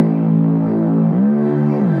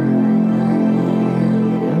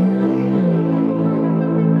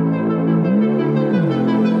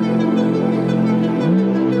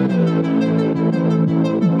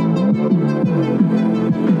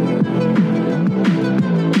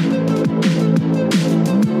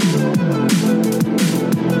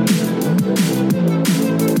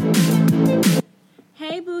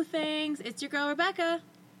Rebecca.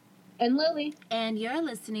 And Lily. And you're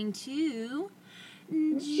listening to...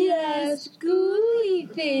 Just Ghouly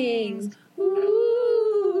Things.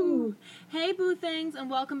 Woo! Hey, Boo Things, and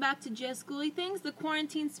welcome back to Just Ghouly Things, the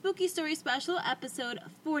Quarantine Spooky Story Special, episode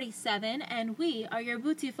 47, and we are your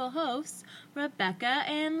beautiful hosts, Rebecca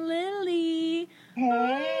and Lily.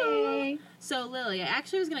 Hey! So, Lily, I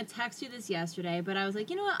actually was going to text you this yesterday, but I was like,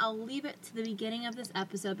 you know what, I'll leave it to the beginning of this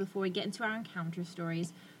episode before we get into our encounter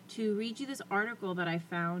stories to read you this article that I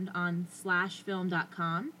found on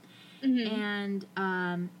slashfilm.com. Mm-hmm.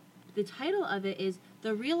 And the title of it is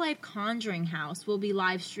The Real Life Conjuring House will be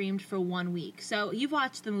live streamed for 1 week. So you've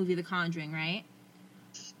watched the movie The Conjuring, right?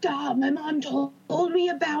 Stop! My mom told me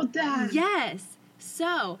about that! Yes!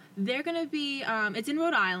 So they're going to be, it's in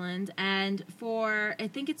Rhode Island, and I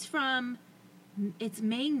think it's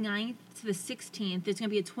May 9th to the 16th. There's going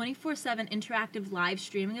to be a 24/7 interactive live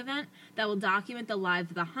streaming event that will document the lives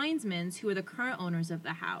of the Heinzmans, who are the current owners of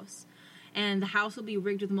the house. And the house will be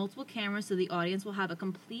rigged with multiple cameras so the audience will have a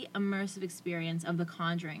complete immersive experience of the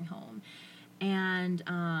Conjuring home. And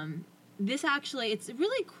this actually, it's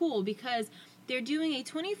really cool because they're doing a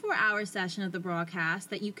 24-hour session of the broadcast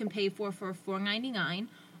that you can pay for $4.99,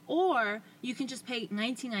 or you can just pay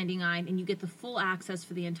 $19.99 and you get the full access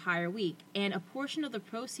for the entire week. And a portion of the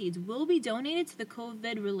proceeds will be donated to the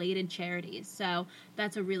COVID-related charities. So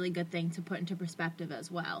that's a really good thing to put into perspective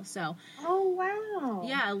as well. So, oh, wow.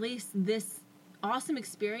 Yeah, at least this awesome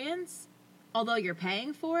experience, although you're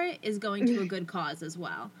paying for it, is going to a good cause as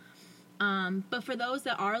well. But for those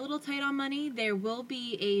that are a little tight on money, there will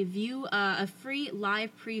be a free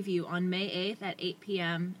live preview on May 8th at 8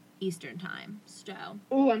 p.m. Eastern Time. So,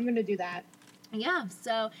 oh, I'm going to do that. Yeah,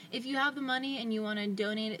 so if you have the money and you want to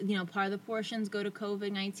donate, part of the portions go to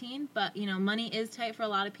COVID-19, but, money is tight for a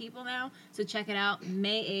lot of people now, so check it out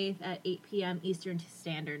May 8th at 8 p.m. Eastern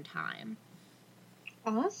Standard Time.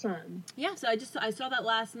 Awesome. Yeah, so I saw that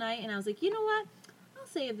last night, and I was like, you know what? I'll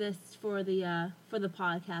save this for the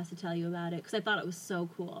podcast to tell you about it, because I thought it was so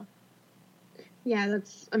cool. Yeah,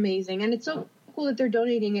 that's amazing, and it's so cool that they're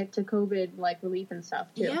donating it to COVID, relief and stuff,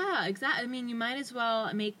 too. Yeah, exactly. I mean, you might as well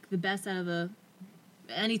make the best out of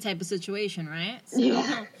any type of situation, right? So,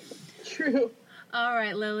 yeah, true. All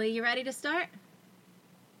right, Lily, you ready to start?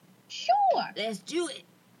 Sure. Let's do it.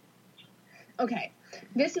 Okay,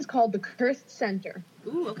 this is called The Cursed Center.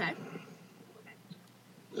 Ooh, okay.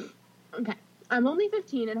 Okay. I'm only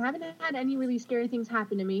 15 and haven't had any really scary things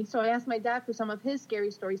happen to me, so I asked my dad for some of his scary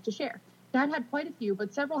stories to share. Dad had quite a few,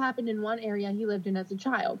 but several happened in one area he lived in as a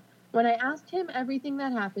child. When I asked him everything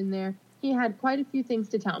that happened there, he had quite a few things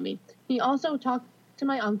to tell me. He also talked to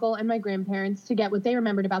my uncle and my grandparents to get what they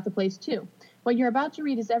remembered about the place, too. What you're about to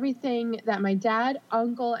read is everything that my dad,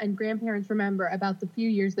 uncle, and grandparents remember about the few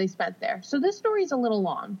years they spent there. So this story's a little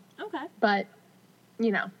long. Okay. But,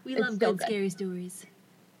 we love good scary stories.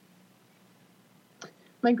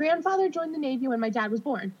 My grandfather joined the Navy when my dad was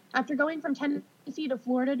born. After going from Tennessee to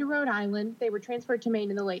Florida to Rhode Island, they were transferred to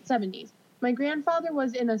Maine in the late 70s. My grandfather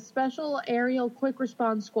was in a special aerial quick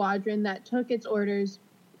response squadron that took its orders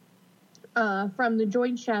from the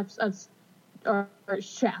Joint Chiefs.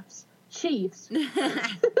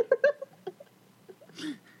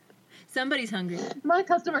 Somebody's hungry. My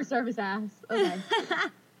customer service ass. Okay.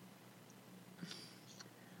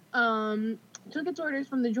 Took its orders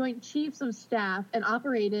from the Joint Chiefs of Staff and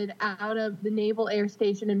operated out of the Naval Air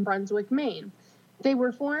Station in Brunswick, Maine. They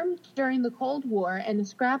were formed during the Cold War, and a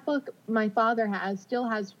scrapbook my father still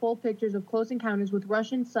has full pictures of close encounters with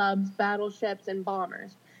Russian subs, battleships, and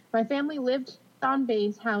bombers. My family lived on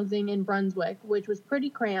base housing in Brunswick, which was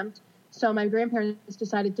pretty cramped, so my grandparents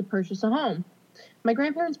decided to purchase a home. My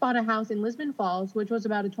grandparents bought a house in Lisbon Falls, which was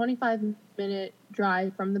about a 25-minute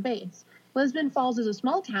drive from the base. Lisbon Falls is a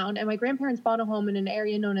small town, and my grandparents bought a home in an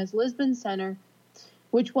area known as Lisbon Center,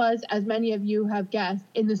 which was, as many of you have guessed,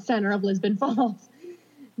 in the center of Lisbon Falls.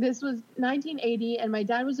 This was 1980, and my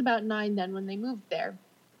dad was about 9 then when they moved there.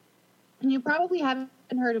 And you probably haven't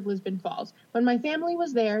heard of Lisbon Falls. When my family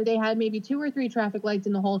was there, they had maybe 2 or 3 traffic lights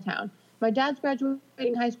in the whole town. My dad's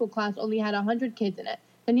graduating high school class only had 100 kids in it.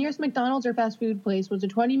 The nearest McDonald's or fast food place was a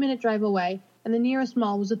 20-minute drive away, and the nearest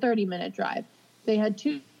mall was a 30-minute drive. They had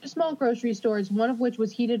 2 small grocery stores, one of which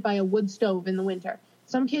was heated by a wood stove in the winter.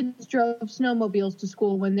 Some kids drove snowmobiles to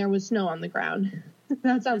school when there was snow on the ground.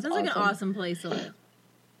 That sounds awesome. Like an awesome place to live.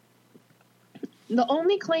 The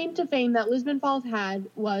only claim to fame that Lisbon Falls had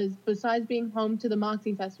was, besides being home to the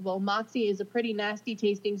Moxie Festival, Moxie is a pretty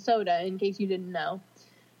nasty-tasting soda, in case you didn't know.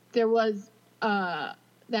 There was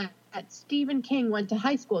that Stephen King went to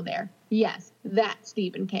high school there. Yes, that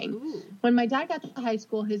Stephen King. Ooh. When my dad got to high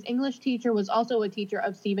school, his English teacher was also a teacher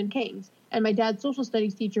of Stephen King's. and my dad's social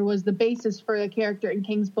studies teacher was the basis for a character in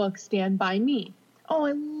King's book, Stand By Me. Oh,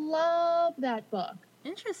 I love that book.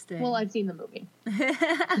 Interesting. Well, I've seen the movie.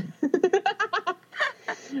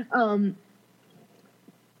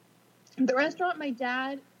 The restaurant my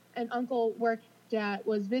dad and uncle worked at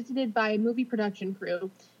was visited by a movie production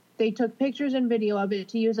crew. They took pictures and video of it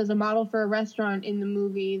to use as a model for a restaurant in the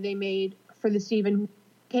movie they made for the Stephen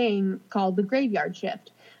King called The Graveyard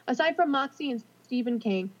Shift. Aside from Moxie and Stephen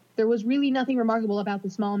King, there was really nothing remarkable about the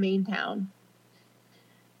small Maine town.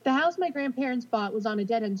 The house my grandparents bought was on a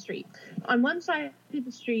dead-end street. On one side of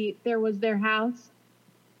the street, there was their house.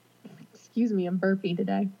 Excuse me, I'm burpy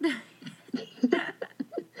today.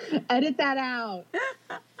 Edit that out.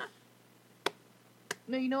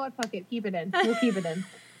 No, you know what? Fuck it. Keep it in. We'll keep it in.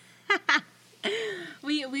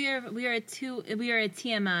 We are a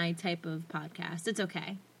TMI type of podcast. It's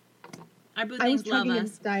okay. Our boo I was things love chugging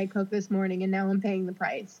us. a Diet Coke this morning, and now I'm paying the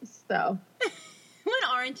price. So. When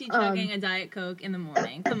aren't you chugging a Diet Coke in the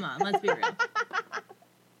morning? Come on, let's be real.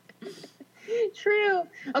 True.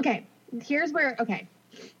 Okay, here's where. Okay.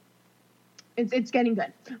 It's getting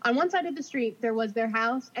good. On one side of the street, there was their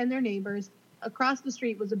house and their neighbors. Across the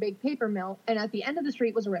street was a big paper mill, and at the end of the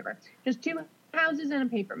street was a river. Just 2 houses and a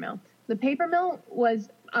paper mill. The paper mill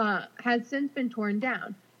has since been torn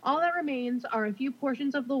down. All that remains are a few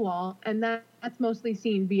portions of the wall, and that's mostly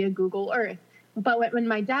seen via Google Earth. But when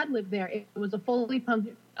my dad lived there, it was a fully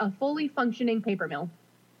functioning paper mill.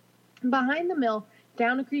 Behind the mill,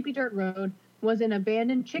 down a creepy dirt road, was an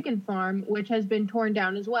abandoned chicken farm, which has been torn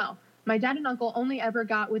down as well. My dad and uncle only ever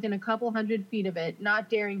got within a couple 100 feet of it, not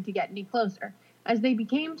daring to get any closer. As they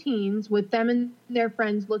became teens, with them and their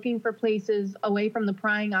friends looking for places away from the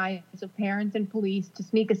prying eyes of parents and police to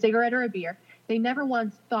sneak a cigarette or a beer, they never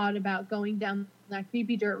once thought about going down that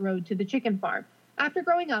creepy dirt road to the chicken farm. After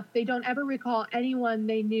growing up, they don't ever recall anyone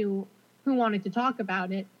they knew who wanted to talk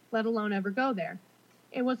about it, let alone ever go there.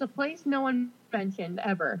 It was a place no one mentioned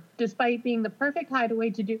ever, despite being the perfect hideaway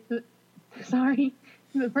to do the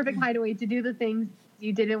things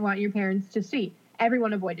you didn't want your parents to see.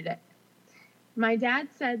 Everyone avoided it. My dad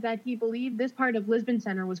said that he believed this part of Lisbon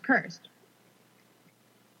Center was cursed.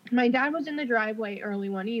 My dad was in the driveway early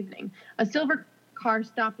one evening. A silver car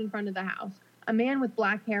stopped in front of the house. A man with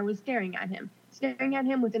black hair was staring at him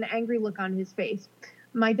with an angry look on his face.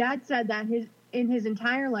 My dad said that in his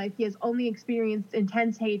entire life, he has only experienced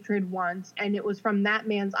intense hatred once, and it was from that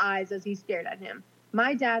man's eyes as he stared at him.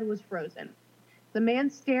 My dad was frozen. The man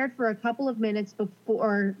stared for a couple of minutes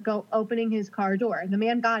before opening his car door. The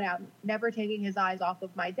man got out, never taking his eyes off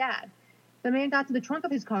of my dad. The man got to the trunk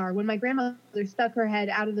of his car when my grandmother stuck her head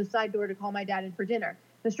out of the side door to call my dad in for dinner.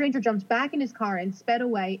 The stranger jumped back in his car and sped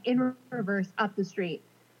away in reverse up the street.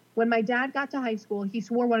 When my dad got to high school, he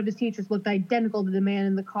swore one of his teachers looked identical to the man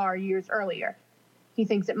in the car years earlier. He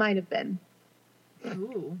thinks it might have been.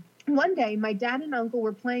 Ooh. One day, my dad and uncle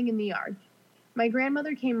were playing in the yard. My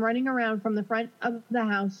grandmother came running around from the front of the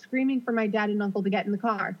house, screaming for my dad and uncle to get in the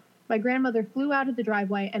car. My grandmother flew out of the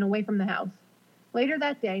driveway and away from the house. Later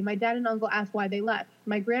that day, my dad and uncle asked why they left.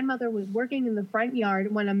 My grandmother was working in the front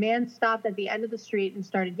yard when a man stopped at the end of the street and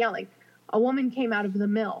started yelling. A woman came out of the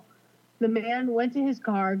mill. The man went to his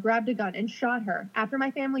car, grabbed a gun, and shot her. After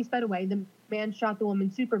my family sped away, the man shot the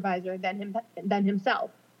woman's supervisor, then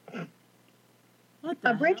himself.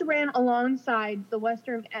 A bridge ran alongside the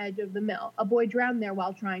western edge of the mill. A boy drowned there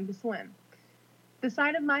while trying to swim. The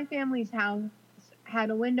side of my family's house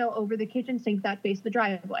had a window over the kitchen sink that faced the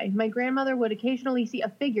driveway. My grandmother would occasionally see a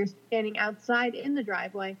figure standing outside in the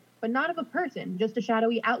driveway, but not of a person, just a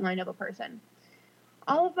shadowy outline of a person.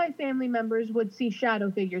 All of my family members would see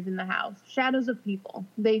shadow figures in the house, shadows of people.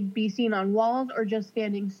 They'd be seen on walls or just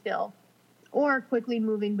standing still, or quickly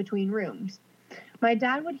moving between rooms. My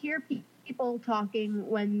dad would hear people talking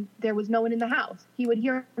when there was no one in the house. He would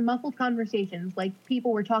hear muffled conversations, like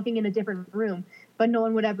people were talking in a different room, but no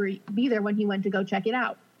one would ever be there when he went to go check it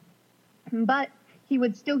out. But he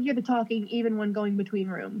would still hear the talking even when going between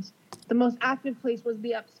rooms. The most active place was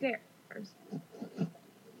the upstairs.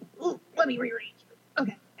 Ooh, let me rearrange.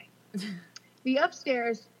 Okay. The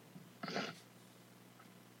upstairs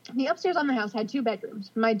on the house had 2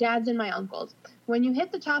 bedrooms, my dad's and my uncle's. When you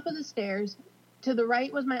hit the top of the stairs, to the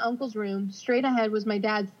right was my uncle's room, straight ahead was my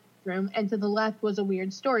dad's room, and to the left was a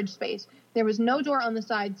weird storage space. There was no door on the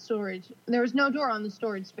storage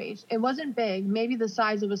space. It wasn't big, maybe the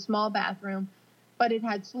size of a small bathroom, but it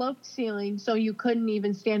had sloped ceilings, so you couldn't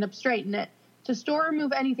even stand up straight in it. To store or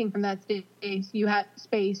move anything from that space, you had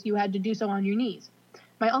to do so on your knees.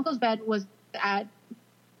 My uncle's bed was at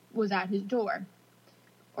his door,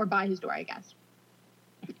 or by his door, I guess.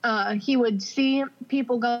 he would see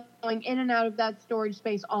people going in and out of that storage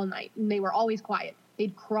space all night, and they were always quiet.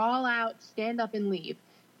 They'd crawl out, stand up, and leave.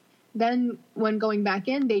 Then, when going back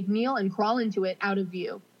in, they'd kneel and crawl into it out of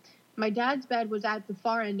view. My dad's bed was at the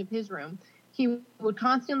far end of his room. He would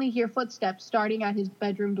constantly hear footsteps starting at his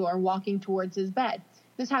bedroom door, walking towards his bed.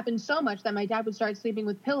 This happened so much that my dad would start sleeping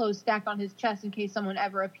with pillows stacked on his chest in case someone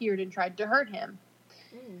ever appeared and tried to hurt him.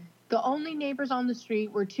 The only neighbors on the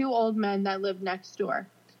street were two old men that lived next door.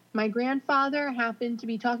 My grandfather happened to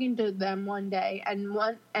be talking to them one day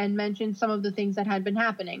and mentioned some of the things that had been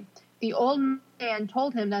happening. The old man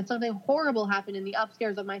told him that something horrible happened in the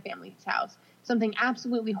upstairs of my family's house. Something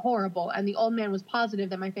absolutely horrible, and the old man was positive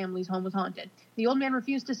that my family's home was haunted. The old man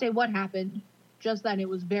refused to say what happened, just that it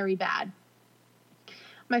was very bad.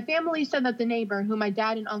 My family said that the neighbor, who my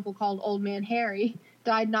dad and uncle called Old Man Harry,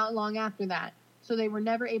 died not long after that, so they were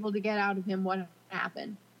never able to get out of him what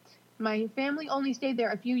happened. My family only stayed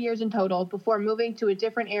there a few years in total before moving to a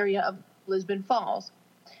different area of Lisbon Falls.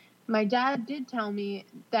 My dad did tell me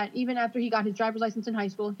that even after he got his driver's license in high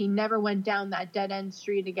school, he never went down that dead-end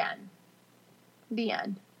street again. The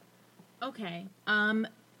end. Okay.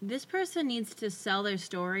 This person needs to sell their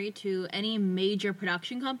story to any major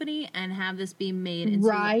production company and have this be made into...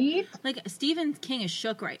 Right? Like, Stephen King is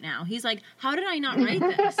shook right now. He's like, how did I not write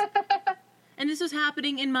this? And this was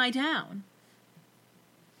happening in my town.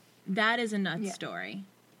 That is a nuts story.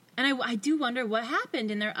 And I do wonder what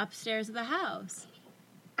happened in their upstairs of the house.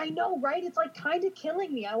 I know, right? It's like kind of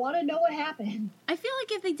killing me. I want to know what happened. I feel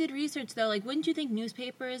like if they did research, though, like, wouldn't you think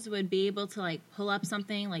newspapers would be able to, like, pull up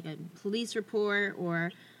something like a police report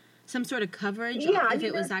or some sort of coverage if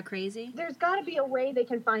it was that crazy? There's got to be a way they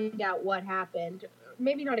can find out what happened.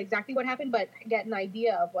 Maybe not exactly what happened, but get an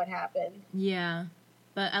idea of what happened. Yeah.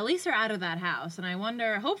 But at least they're out of that house. And I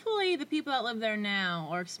wonder, hopefully the people that live there now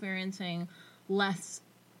are experiencing less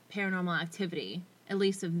paranormal activity, at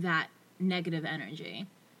least of that negative energy.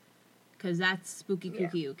 Because that's spooky,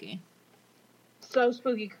 kooky, ooky. So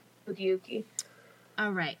spooky, kooky, ooky.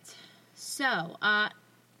 All right. So,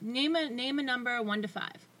 name a number 1 to 5.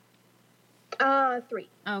 3.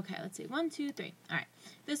 Okay, let's see. 1, 2, 3. All right.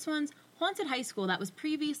 This one's haunted high school that was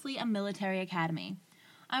previously a military academy.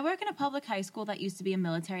 I work in a public high school that used to be a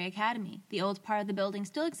military academy. The old part of the building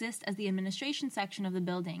still exists as the administration section of the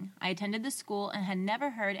building. I attended the school and had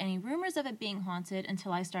never heard any rumors of it being haunted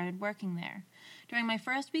until I started working there. During my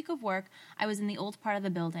first week of work, I was in the old part of the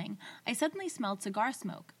building. I suddenly smelled cigar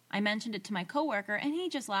smoke. I mentioned it to my coworker, and he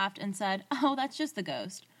just laughed and said, "Oh, that's just the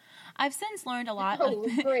ghost." I've since learned a lot of...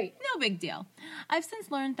 Great. No big deal. I've since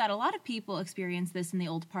learned that a lot of people experience this in the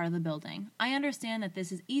old part of the building. I understand that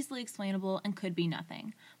this is easily explainable and could be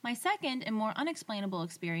nothing. My second and more unexplainable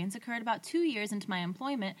experience occurred about 2 years into my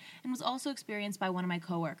employment and was also experienced by one of my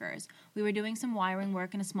coworkers. We were doing some wiring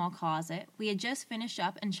work in a small closet. We had just finished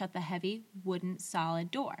up and shut the heavy, wooden,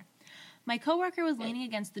 solid door. My coworker was leaning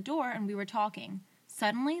against the door and we were talking.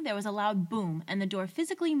 Suddenly, there was a loud boom, and the door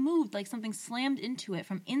physically moved like something slammed into it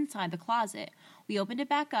from inside the closet. We opened it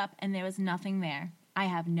back up, and there was nothing there. I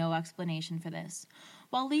have no explanation for this.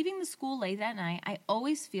 While leaving the school late at night, I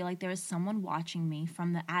always feel like there is someone watching me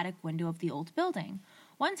from the attic window of the old building.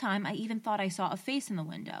 One time, I even thought I saw a face in the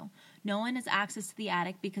window. No one has access to the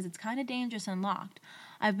attic because it's kind of dangerous and locked.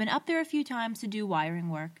 I've been up there a few times to do wiring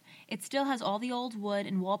work. It still has all the old wood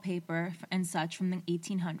and wallpaper and such from the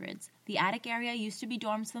 1800s. The attic area used to be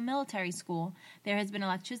dorms for the military school. There has been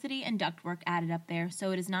electricity and ductwork added up there,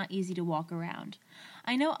 so it is not easy to walk around.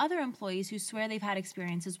 I know other employees who swear they've had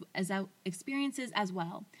experiences as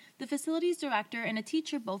well. The facilities director and a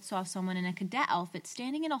teacher both saw someone in a cadet outfit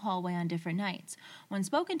standing in a hallway on different nights. When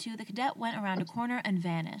spoken to, the cadet went around a corner and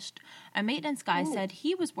vanished. Our maintenance guy said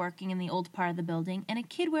he was working in the old part of the building, and a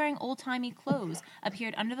kid wearing old-timey clothes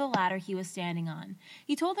appeared under the ladder he was standing on.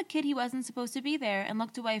 He told the kid he wasn't supposed to be there and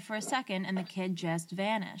looked away for a second, and the kid just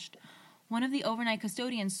vanished. One of the overnight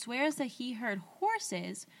custodians swears that he heard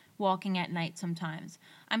horses walking at night sometimes.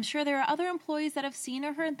 I'm sure there are other employees that have seen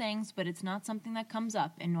or heard things, but it's not something that comes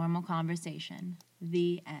up in normal conversation.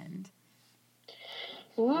 The end.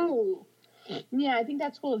 Ooh. Yeah, I think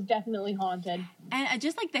that school is definitely haunted. And I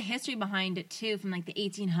just like the history behind it, too, from like the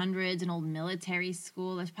 1800s, an old military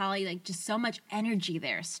school. There's probably like just so much energy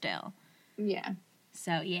there still. Yeah.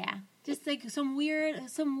 So, yeah. Just like some weird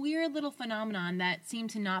little phenomenon that seemed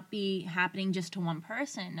to not be happening just to one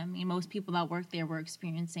person. I mean, most people that worked there were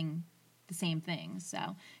experiencing the same things.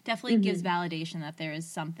 So definitely gives validation that there is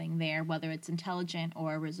something there, whether it's intelligent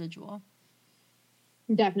or residual.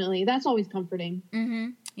 Definitely. That's always comforting. Mm-hmm.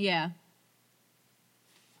 Yeah.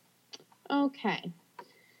 Okay.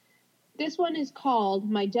 This one is called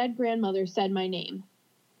My Dead Grandmother Said My Name.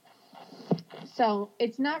 So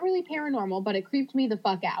it's not really paranormal, but it creeped me the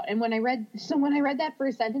fuck out. And when I read that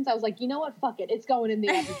first sentence, I was like, you know what? Fuck it. It's going in the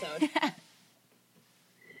episode.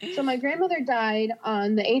 So my grandmother died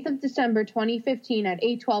on the 8th of December, 2015 at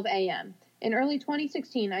 8:12 a.m. In early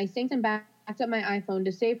 2016, I synced and backed up my iPhone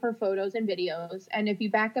to save her photos and videos. And if you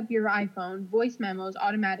back up your iPhone, voice memos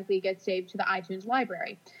automatically get saved to the iTunes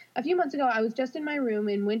library. A few months ago, I was just in my room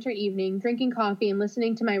in winter evening, drinking coffee and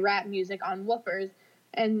listening to my rap music on woofers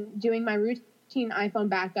and doing my routine iPhone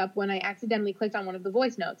backup when I accidentally clicked on one of the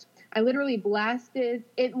voice notes. It literally blasted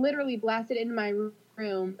into my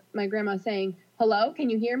room, my grandma saying, "Hello, can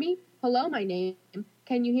you hear me? Hello, my name.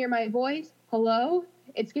 Can you hear my voice? Hello?"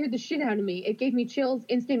 It scared the shit out of me. It gave me chills,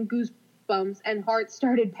 instant goosebumps, and heart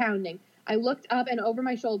started pounding. I looked up and over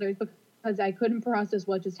my shoulders because I couldn't process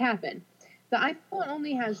what just happened. The iPhone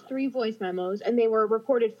only has 3 voice memos, and they were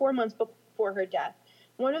recorded 4 months before her death.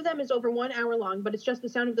 One of them is over 1 hour long, but it's just the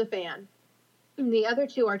sound of the fan. And the other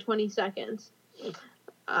 2 are 20 seconds.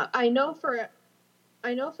 I know for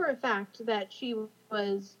a fact that she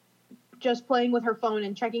was just playing with her phone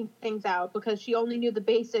and checking things out because she only knew the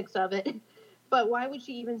basics of it. But why would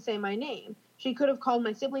she even say my name? She could have called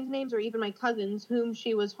my siblings' names or even my cousins, whom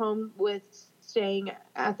she was home with staying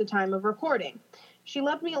at the time of recording. She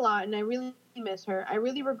loved me a lot, and I really miss her. I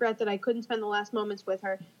really regret that I couldn't spend the last moments with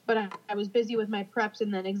her, but I was busy with my preps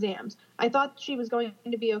and then exams. I thought she was going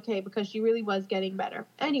to be okay because she really was getting better.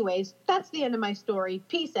 Anyways, that's the end of my story.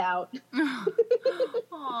 Peace out.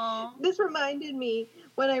 Aww. This reminded me,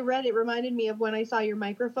 when I read it, reminded me of when I saw your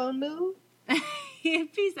microphone move.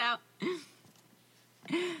 Peace out.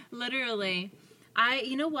 Literally.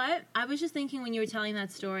 You know what? I was just thinking when you were telling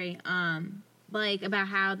that story, like about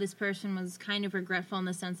how this person was kind of regretful in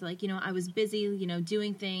the sense that, like, you know, I was busy, you know,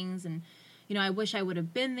 doing things, and, you know, I wish I would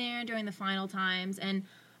have been there during the final times. And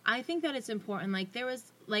I think that it's important. Like, there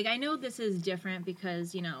was, like, I know this is different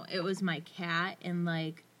because, you know, it was my cat, and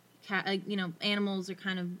like you know, animals are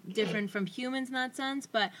kind of different from humans in that sense,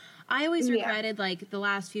 but I always regretted, like, the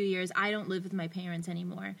last few years, I don't live with my parents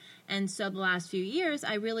anymore, and so the last few years,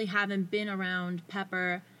 I really haven't been around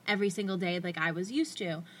Pepper every single day like I was used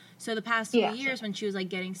to. So the past few years, when she was, like,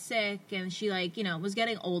 getting sick, and she, like, you know, was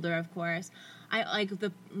getting older, of course, I, like,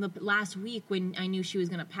 the last week when I knew she was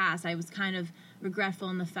going to pass, I was kind of regretful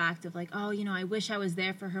in the fact of, like, oh, you know, I wish I was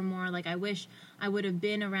there for her more. Like, I wish I would have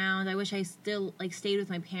been around. I wish I still, like, stayed with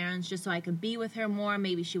my parents just so I could be with her more.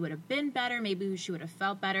 Maybe she would have been better. Maybe she would have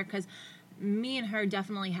felt better, because me and her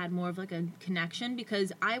definitely had more of, like, a connection,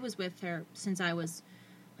 because I was with her since I was,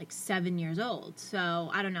 like, 7 years old. So,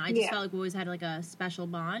 I don't know. I just felt like we always had, like, a special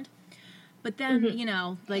bond. But then, you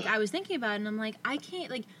know, like, I was thinking about it, and I'm like, I can't,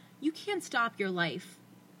 like, you can't stop your life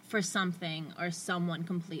for something or someone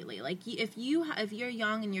completely. Like, if you're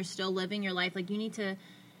young and you're still living your life, like,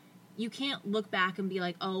 you can't look back and be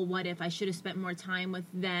like, oh, what if I should have spent more time with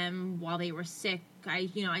them while they were sick? I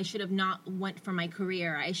should have not went for my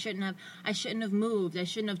career. I shouldn't have moved. I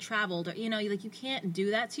shouldn't have traveled. Or, you know, like, you can't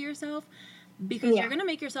do that to yourself, because you're going to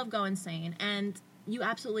make yourself go insane, and you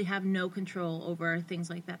absolutely have no control over things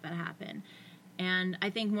like that happen. And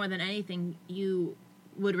I think more than anything, you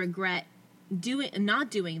would regret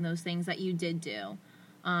not doing those things that you did do,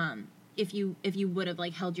 if you would have,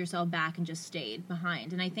 like, held yourself back and just stayed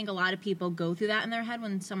behind. And I think a lot of people go through that in their head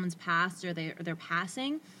when someone's passed or they're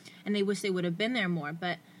passing, and they wish they would have been there more.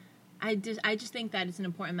 But I just think that it's an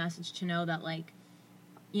important message to know that, like,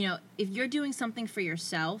 you know, if you're doing something for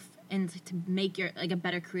yourself and to make your, like, a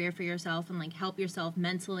better career for yourself and, like, help yourself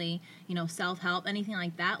mentally, you know, self-help, anything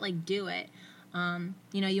like that, like, do it.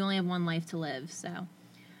 You know, you only have one life to live, so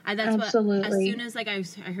that's Absolutely. What, as soon as, like, I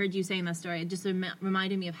heard you saying that story, it just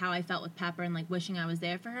reminded me of how I felt with Pepper and, like, wishing I was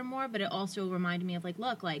there for her more, but it also reminded me of, like,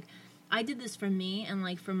 look, like, I did this for me and,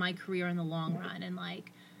 like, for my career in the long run, and,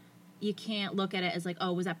 like, you can't look at it as, like,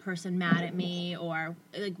 oh, was that person mad at me, or,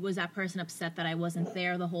 like, was that person upset that I wasn't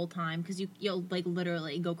there the whole time, because you'll, like,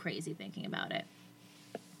 literally go crazy thinking about it.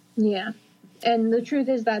 Yeah. And the truth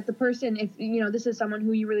is that the person, if, you know, this is someone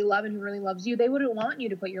who you really love and who really loves you, they wouldn't want you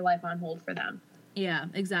to put your life on hold for them. Yeah,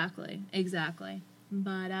 exactly.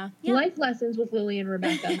 But, yeah. Life lessons with Lily and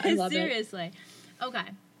Rebecca. I love Seriously. Okay.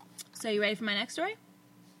 So, you ready for my next story?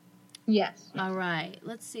 Yes. All right.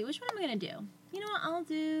 Let's see. Which one am I going to do? You know what? I'll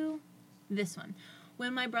do this one.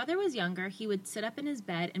 When my brother was younger, he would sit up in his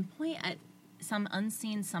bed and point at some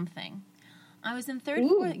unseen something. I was in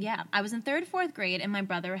third, fourth grade, and my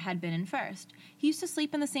brother had been in first. He used to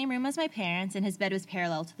sleep in the same room as my parents, and his bed was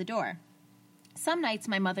parallel to the door. Some nights,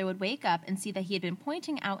 my mother would wake up and see that he had been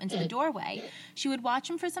pointing out into the doorway. She would watch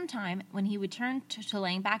him for some time. When he would turn to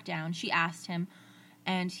laying back down, she asked him,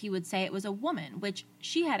 and he would say it was a woman, which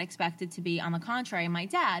she had expected to be, on the contrary, my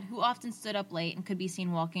dad, who often stood up late and could be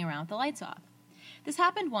seen walking around with the lights off. This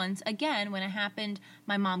happened once. Again, when it happened,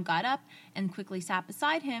 my mom got up and quickly sat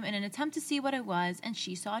beside him in an attempt to see what it was, and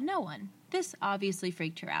she saw no one. This obviously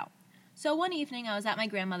freaked her out. So one evening, I was at my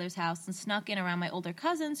grandmother's house and snuck in around my older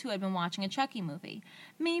cousins who had been watching a Chucky movie.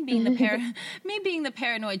 Me being the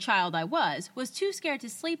paranoid child I was too scared to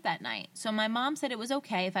sleep that night, so my mom said it was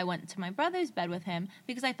okay if I went to my brother's bed with him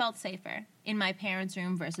because I felt safer in my parents'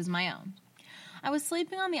 room versus my own. I was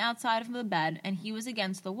sleeping on the outside of the bed, and he was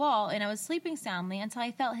against the wall, and I was sleeping soundly until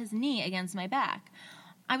I felt his knee against my back.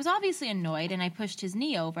 I was obviously annoyed, and I pushed his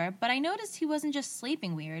knee over, but I noticed he wasn't just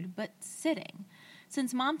sleeping weird, but sitting.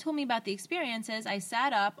 Since Mom told me about the experiences, I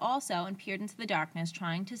sat up also and peered into the darkness,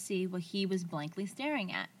 trying to see what he was blankly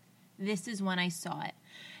staring at. This is when I saw it.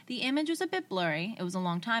 The image was a bit blurry, it was a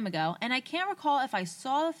long time ago, and I can't recall if I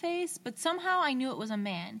saw the face, but somehow I knew it was a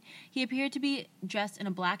man. He appeared to be dressed in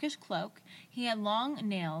a blackish cloak, he had long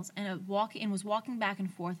nails, and was walking back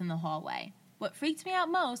and forth in the hallway. What freaked me out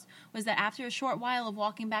most was that after a short while of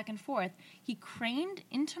walking back and forth, he craned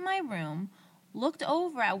into my room, looked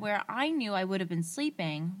over at where I knew I would have been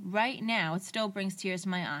sleeping. Right now, it still brings tears to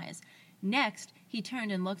my eyes. Next, he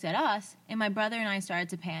turned and looked at us, and my brother and I started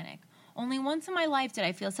to panic. Only once in my life did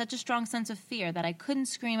I feel such a strong sense of fear that I couldn't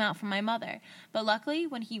scream out for my mother, but luckily,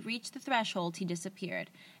 when he reached the threshold, he disappeared,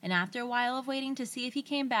 and after a while of waiting to see if he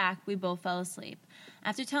came back, we both fell asleep.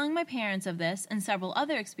 After telling my parents of this and several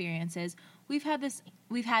other experiences we've had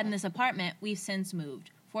in this apartment, we've since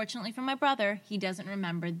moved. Fortunately for my brother, he doesn't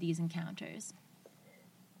remember these encounters.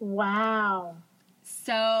 Wow.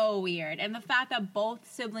 So weird. And the fact that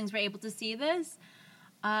both siblings were able to see this,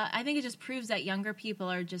 I think it just proves that younger people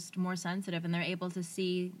are just more sensitive and they're able to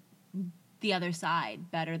see the other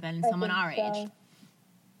side better than someone our age.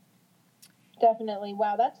 Definitely.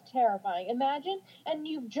 Wow, that's terrifying. Imagine, and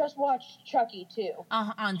you've just watched Chucky too.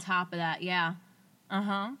 On top of that, yeah.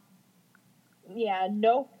 Yeah,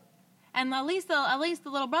 nope. And at least the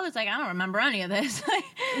little brother's like, I don't remember any of this.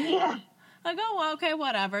 Yeah. I go, well, okay,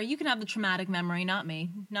 whatever. You can have the traumatic memory, not me.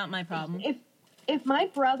 Not my problem. If my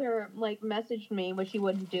brother, messaged me, which he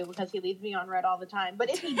wouldn't do because he leaves me on red all the time, but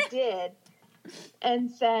if he did and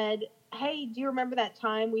said, hey, do you remember that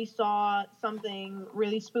time we saw something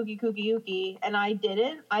really spooky, kooky, ooky, and I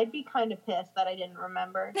didn't, I'd be kind of pissed that I didn't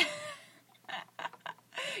remember.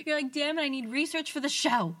 You're like, damn it, I need research for the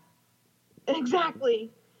show.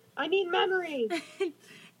 Exactly. I need memory. Damn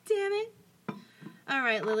it. All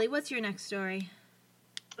right, Lily, what's your next story?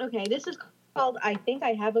 Okay, this is called I Think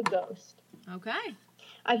I Have a Ghost. Okay.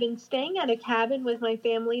 I've been staying at a cabin with my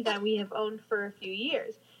family that we have owned for a few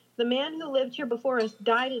years. The man who lived here before us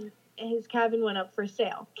died and his cabin went up for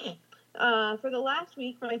sale. For the last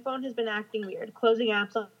week, my phone has been acting weird, closing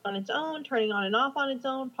apps on its own, turning on and off on its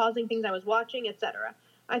own, pausing things I was watching, etc.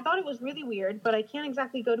 I thought it was really weird, but I can't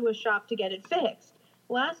exactly go to a shop to get it fixed.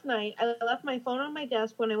 Last night, I left my phone on my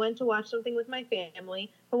desk when I went to watch something with my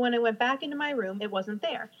family, but when I went back into my room, it wasn't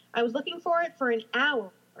there. I was looking for it for an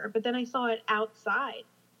hour, but then I saw it outside.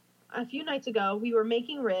 A few nights ago, we were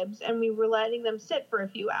making ribs, and we were letting them sit for a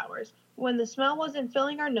few hours. When the smell wasn't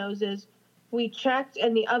filling our noses, we checked,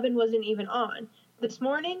 and the oven wasn't even on. This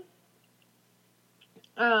morning,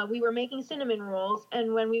 we were making cinnamon rolls,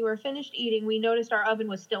 and when we were finished eating, we noticed our oven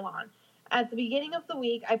was still on. At the beginning of the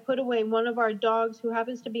week, I put away one of our dogs, who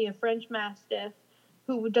happens to be a French Mastiff,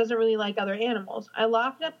 who doesn't really like other animals. I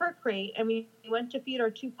locked up her crate, and we went to feed our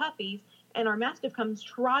two puppies, and our Mastiff comes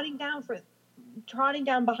trotting down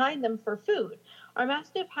behind them for food. Our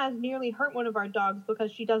Mastiff has nearly hurt one of our dogs because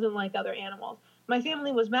she doesn't like other animals. My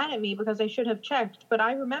family was mad at me because I should have checked, but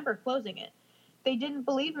I remember closing it. They didn't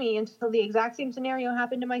believe me until the exact same scenario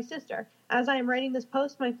happened to my sister. As I am writing this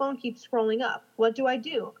post, my phone keeps scrolling up. What do I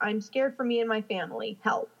do? I'm scared for me and my family.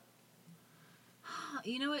 Help.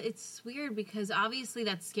 You know what? It's weird because obviously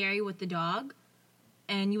that's scary with the dog,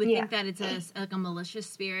 and you would think that it's like a malicious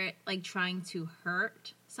spirit, like trying to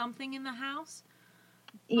hurt something in the house.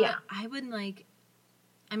 Yeah. But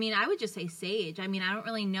I would just say sage. I don't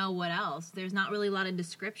really know what else. There's not really a lot of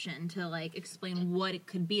description to, explain what it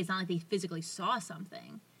could be. It's not like they physically saw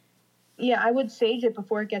something. Yeah, I would sage it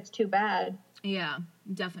before it gets too bad. Yeah,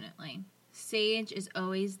 definitely. Sage is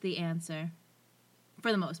always the answer.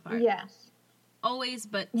 For the most part. Yes. Always,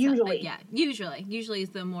 but... Usually. Usually. Usually is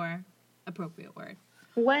the more appropriate word.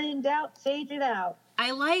 When in doubt, sage it out.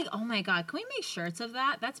 Oh my God, can we make shirts of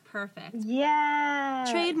that? That's perfect. Yeah.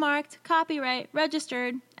 Trademarked, copyright,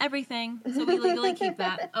 registered, everything. So we legally keep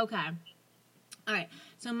that. Okay. All right.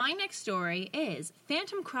 So my next story is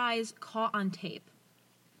Phantom Cries Caught on Tape.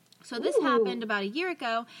 So this Ooh. happened about a year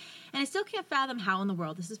ago, and I still can't fathom how in the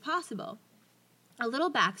world this is possible. A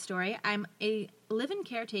little backstory, I'm a live-in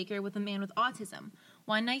caretaker with a man with autism.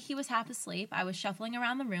 One night he was half asleep. I was shuffling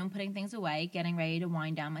around the room, putting things away, getting ready to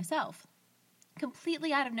wind down myself.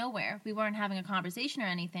 Completely out of nowhere, we weren't having a conversation or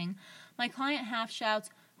anything. My client half shouts,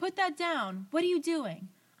 "Put that down! What are you doing?"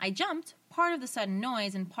 I jumped, part of the sudden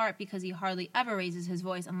noise, in part because he hardly ever raises his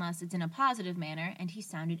voice unless it's in a positive manner, and he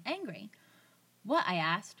sounded angry. "What?" I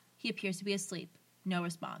asked. He appears to be asleep. No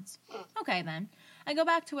response. Okay, then. I go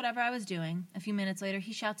back to whatever I was doing. A few minutes later,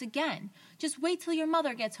 he shouts again. "Just wait till your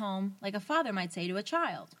mother gets home," like a father might say to a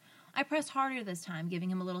child. I press harder this time, giving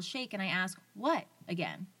him a little shake, and I ask, "What?"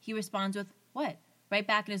 again. He responds with, "What?" right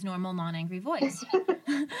back in his normal, non-angry voice.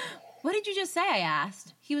 "What did you just say?" I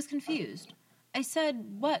asked. He was confused. I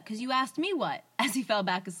said, "What?" because you asked me what, as he fell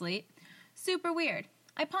back asleep. Super weird.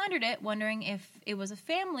 I pondered it, wondering if it was a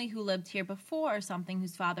family who lived here before or something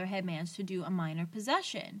whose father had managed to do a minor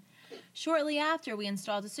possession. Shortly after, we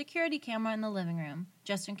installed a security camera in the living room,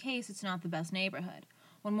 just in case it's not the best neighborhood.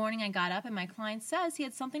 One morning I got up and my client says he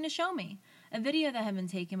had something to show me, a video that had been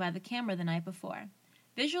taken by the camera the night before.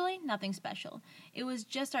 Visually, nothing special. It was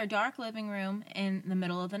just our dark living room in the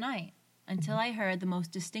middle of the night, until I heard the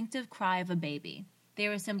most distinctive cry of a baby. There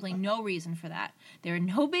was simply no reason for that. There were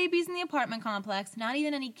no babies in the apartment complex, not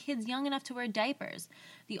even any kids young enough to wear diapers.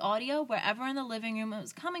 The audio, wherever in the living room it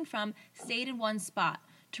was coming from, stayed in one spot,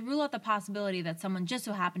 to rule out the possibility that someone just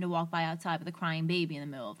so happened to walk by outside with a crying baby in the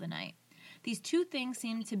middle of the night. These two things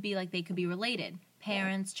seemed to be like they could be related.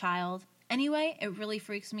 Parents, child. Anyway, it really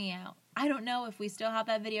freaks me out. I don't know if we still have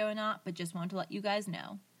that video or not, but just wanted to let you guys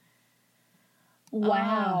know.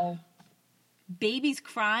 Wow. Babies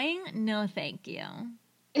crying? No, thank you.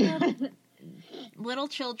 Little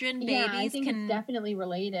children, babies Yeah, I think it's definitely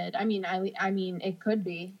related. I mean, it could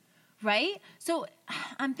be. Right? So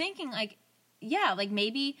I'm thinking like, yeah, like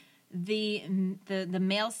maybe the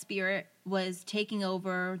male spirit was taking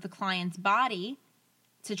over the client's body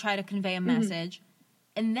to try to convey a message.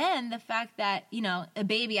 And then the fact that, a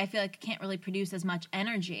baby, I feel like can't really produce as much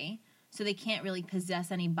energy. So they can't really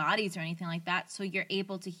possess any bodies or anything like that. So you're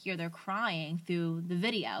able to hear their crying through the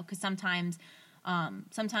video. Because sometimes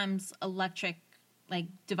electric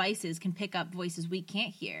devices can pick up voices we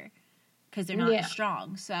can't hear because they're not as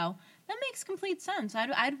strong. So that makes complete sense.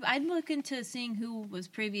 I'd look into seeing who was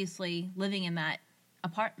previously living in that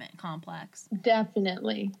apartment complex.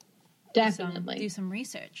 Definitely. Do some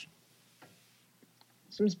research.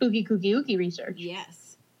 Some spooky kooky ooky research.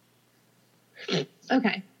 Yes.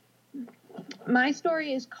 Okay. My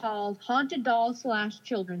story is called Haunted Doll /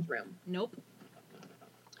 Children's Room. Nope.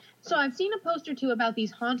 So I've seen a post or two about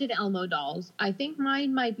these haunted Elmo dolls. I think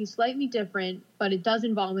mine might be slightly different, but it does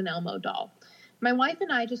involve an Elmo doll. My wife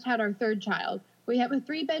and I just had our third child. We have a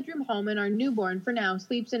 3-bedroom home, and our newborn, for now,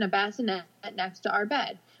 sleeps in a bassinet next to our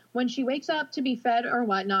bed. When she wakes up to be fed or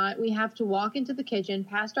whatnot, we have to walk into the kitchen,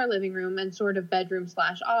 past our living room, and sort of bedroom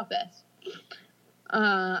 / office.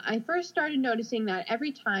 I first started noticing that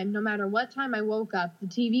every time, no matter what time I woke up, the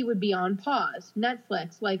TV would be on pause.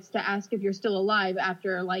 Netflix likes to ask if you're still alive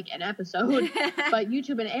after, an episode, but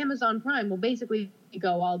YouTube and Amazon Prime will basically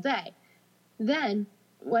go all day. Then,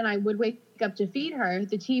 when I would wake up to feed her,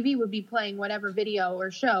 the TV would be playing whatever video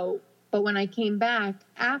or show, but when I came back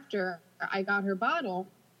after I got her bottle,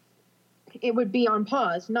 it would be on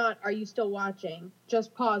pause, not "Are you still watching?"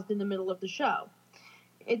 Just paused in the middle of the show.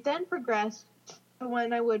 It then progressed.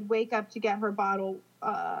 When I would wake up to get her bottle,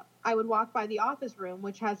 I would walk by the office room,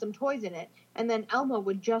 which has some toys in it, and then Elmo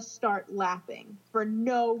would just start laughing for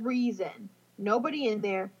no reason. Nobody in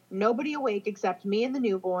there, nobody awake except me and the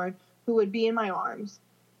newborn, who would be in my arms.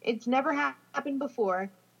 It's never happened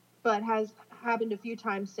before, but has happened a few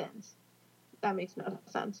times since. That makes no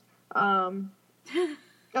sense.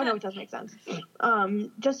 Oh, no, it does make sense.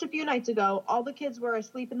 Just a few nights ago, all the kids were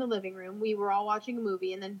asleep in the living room. We were all watching a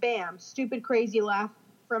movie, and then bam, stupid crazy laugh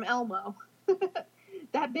from Elmo.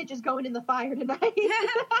 That bitch is going in the fire tonight.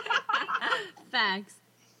 Facts.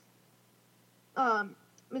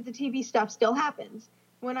 But the TV stuff still happens.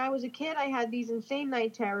 When I was a kid, I had these insane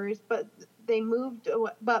night terrors, but moved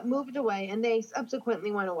away, and they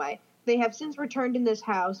subsequently went away. They have since returned in this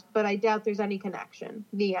house, but I doubt there's any connection.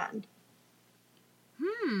 The end.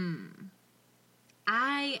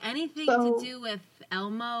 Anything to do with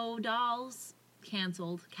Elmo dolls,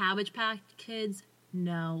 canceled. Cabbage Patch Kids,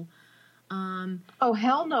 no. Oh,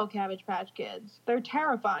 hell no, Cabbage Patch Kids. They're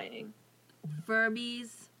terrifying.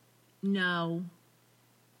 Furbies, no.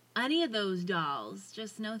 Any of those dolls,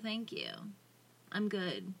 just no thank you. I'm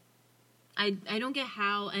good. I don't get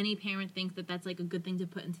how any parent thinks that that's a good thing to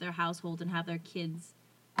put into their household and have their kids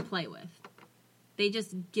play with. They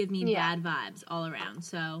just give me bad vibes all around.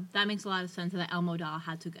 So that makes a lot of sense that Elmo doll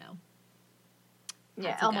had to go.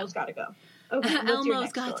 Yeah, Elmo's got to go. Okay,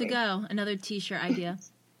 Elmo's got to go. Another t-shirt idea.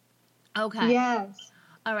 Okay. Yes.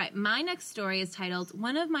 All right, my next story is titled,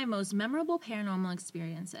 One of My Most Memorable Paranormal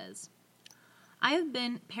Experiences. I have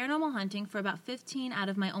been paranormal hunting for about 15 out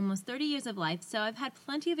of my almost 30 years of life, so I've had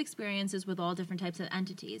plenty of experiences with all different types of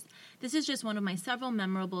entities. This is just one of my several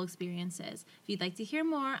memorable experiences. If you'd like to hear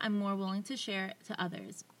more, I'm more willing to share it to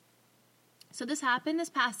others. So this happened this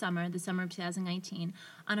past summer, the summer of 2019,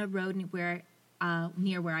 on a road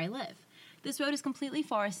near where I live. This road is completely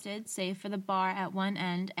forested, save for the bar at one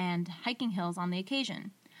end and hiking hills on the occasion.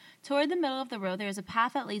 Toward the middle of the road, there is a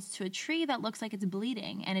path that leads to a tree that looks like it's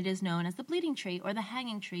bleeding, and it is known as the bleeding tree or the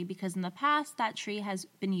hanging tree because in the past that tree has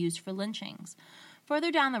been used for lynchings.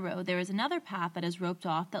 Further down the road, there is another path that is roped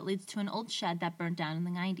off that leads to an old shed that burnt down in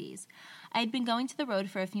the 90s. I had been going to the road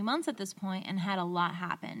for a few months at this point and had a lot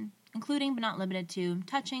happen, including but not limited to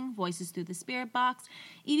touching, voices through the spirit box,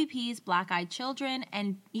 EVPs, black-eyed children,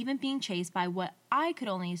 and even being chased by what I could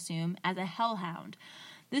only assume as a hellhound.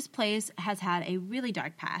 This place has had a really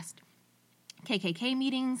dark past. KKK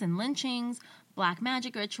meetings and lynchings, black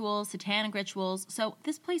magic rituals, satanic rituals. So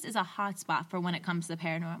this place is a hot spot for when it comes to the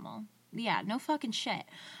paranormal. Yeah, no fucking shit.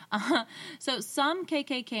 So some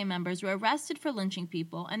KKK members were arrested for lynching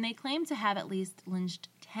people, and they claim to have at least lynched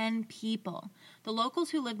 10 people. The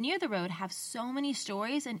locals who live near the road have so many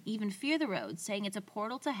stories and even fear the road, saying it's a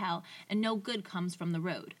portal to hell and no good comes from the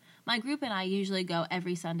road. My group and I usually go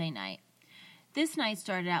every Sunday night. This night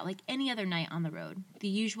started out like any other night on the road. The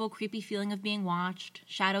usual creepy feeling of being watched,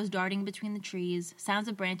 shadows darting between the trees, sounds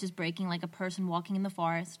of branches breaking like a person walking in the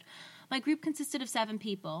forest. My group consisted of 7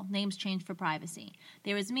 people, names changed for privacy.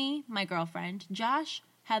 There was me, my girlfriend, Josh,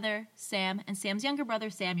 Heather, Sam, and Sam's younger brother,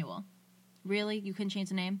 Samuel. Really? You couldn't change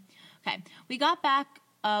the name? Okay. We got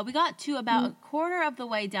to about a quarter of the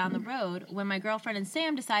way down the road when my girlfriend and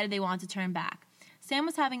Sam decided they wanted to turn back. Sam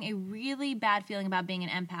was having a really bad feeling about being an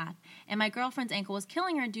empath, and my girlfriend's ankle was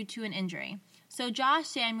killing her due to an injury. So Josh,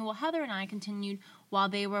 Samuel, Heather, and I continued while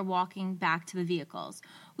they were walking back to the vehicles.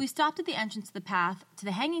 We stopped at the entrance to the path to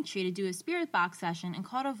the hanging tree to do a spirit box session and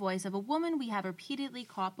caught a voice of a woman we have repeatedly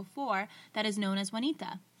caught before that is known as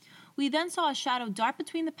Juanita. We then saw a shadow dart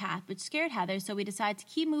between the path, which scared Heather, so we decided to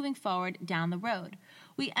keep moving forward down the road.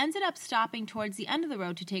 We ended up stopping towards the end of the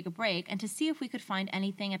road to take a break and to see if we could find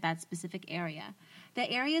anything at that specific area. The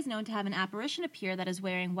area is known to have an apparition appear that is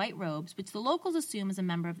wearing white robes, which the locals assume is a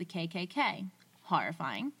member of the KKK.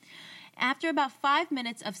 Horrifying. After about 5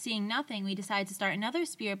 minutes of seeing nothing, we decided to start another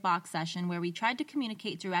spirit box session where we tried to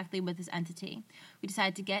communicate directly with this entity.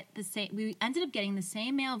 We ended up getting the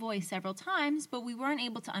same male voice several times, but we weren't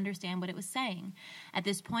able to understand what it was saying. At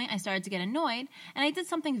this point, I started to get annoyed, and I did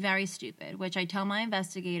something very stupid, which I tell my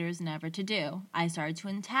investigators never to do. I started to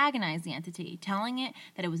antagonize the entity, telling it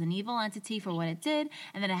that it was an evil entity for what it did,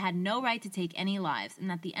 and that it had no right to take any lives, and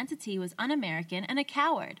that the entity was un-American and a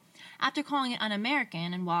coward. After calling it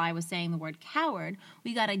un-American, and while I was saying the word coward,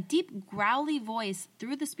 we got a deep, growly voice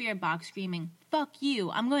through the spirit box screaming, "Fuck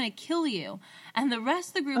you, I'm going to kill you." And the rest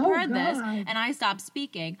of the group heard this, and I stopped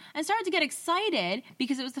speaking and started to get excited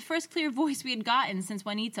because it was the first clear voice we had gotten since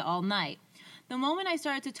Juanita all night. The moment I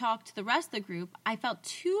started to talk to the rest of the group, I felt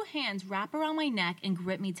 2 hands wrap around my neck and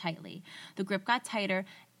grip me tightly. The grip got tighter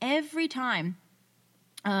every time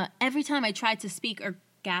I tried to speak or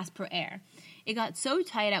gasp for air. It got so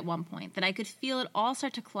tight at one point that I could feel it all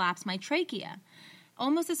start to collapse my trachea.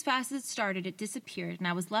 Almost as fast as it started, it disappeared, and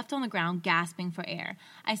I was left on the ground gasping for air.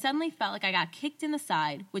 I suddenly felt like I got kicked in the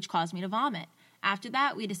side, which caused me to vomit. After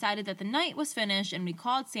that, we decided that the night was finished, and we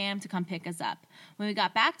called Sam to come pick us up. When we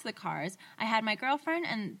got back to the cars, I had my girlfriend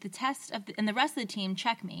and the rest of the team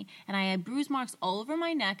check me, and I had bruise marks all over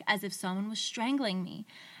my neck as if someone was strangling me.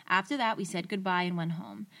 After that, we said goodbye and went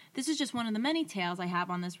home. This is just one of the many tales I have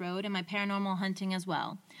on this road and my paranormal hunting as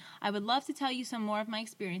well. I would love to tell you some more of my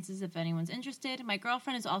experiences if anyone's interested. My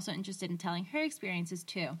girlfriend is also interested in telling her experiences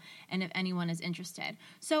too, and if anyone is interested.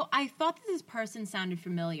 So I thought that this person sounded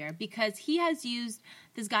familiar because he has used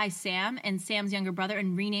this guy Sam and Sam's younger brother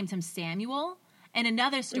and renamed him Samuel. And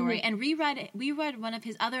another story, and we read one of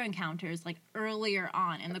his other encounters like earlier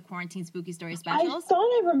on in the Quarantine Spooky Story specials. I thought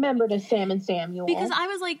I remembered a Sam and Samuel. Because I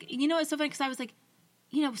was like, it's so funny because I was like,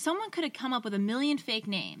 someone could have come up with a million fake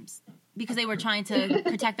names because they were trying to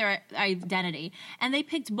protect their identity. And they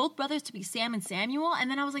picked both brothers to be Sam and Samuel.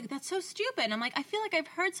 And then I was like, that's so stupid. And I'm like, I feel like I've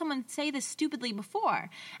heard someone say this stupidly before.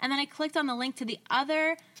 And then I clicked on the link to the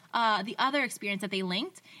other experience that they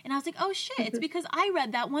linked. And I was like, oh shit, it's because I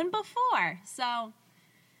read that one before. So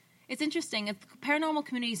It's interesting. The paranormal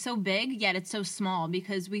community is so big, yet it's so small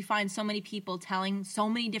because we find so many people telling so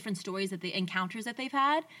many different stories that they encounters that they've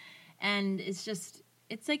had, and it's just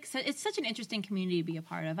it's such an interesting community to be a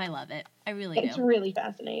part of. I love it. I really do. It's really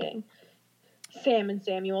fascinating. Sam and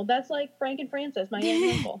Samuel. That's like Frank and Francis, my aunt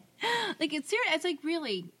and uncle. Like it's serious. It's like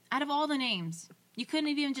really out of all the names, you couldn't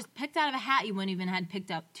have even just picked out of a hat. You wouldn't even had picked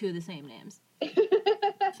up two of the same names.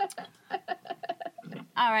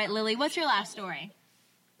 All right, Lily. What's your last story?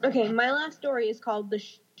 Okay, my last story is called "The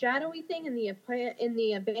Shadowy Thing in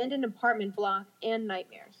the Abandoned Apartment Block and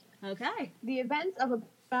Nightmares." Okay. The events of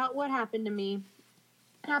about what happened to me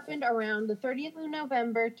happened around the 30th of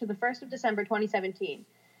November to the 1st of December 2017.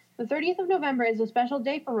 The 30th of November is a special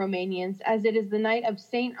day for Romanians, as it is the night of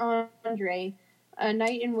Saint Andre, a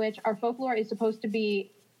night in which our folklore is supposed to be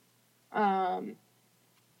a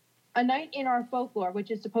night in our folklore, which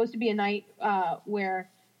is supposed to be a night where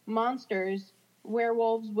monsters,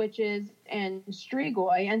 werewolves, witches, and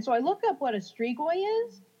strigoi. And so I looked up what a strigoi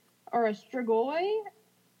is, or a strigoi,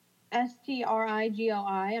 Strigoi.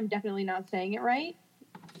 I'm definitely not saying it right.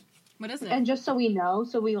 What is it? And just so we know,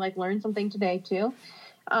 so we like learned something today too.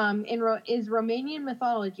 Is Romanian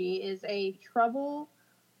mythology is a troubled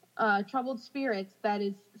spirits that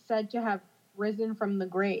is said to have risen from the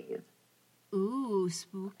grave. Ooh,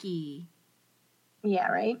 spooky. Yeah,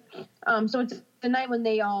 right. So it's the night when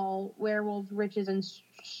they all werewolves, witches, and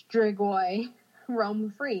strigoi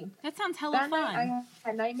roam free. That sounds hella fun. That night I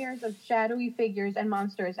had nightmares of shadowy figures and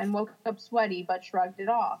monsters, and woke up sweaty, but shrugged it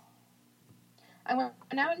off. I went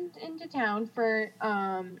out into town for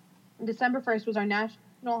December 1st was our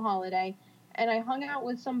national holiday, and I hung out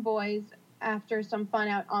with some boys after some fun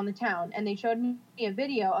out on the town, and they showed me a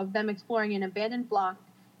video of them exploring an abandoned block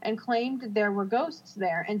and claimed there were ghosts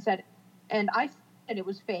there, and I said it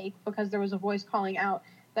was fake because there was a voice calling out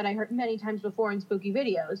that I heard many times before in spooky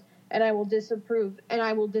videos, and I will disprove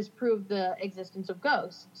the existence of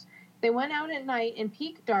ghosts. They went out at night in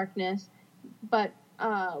peak darkness, but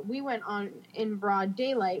we went on in broad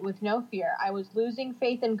daylight with no fear. I was losing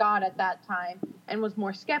faith in God at that time and was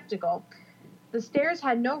more skeptical. The stairs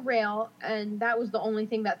had no rail, and that was the only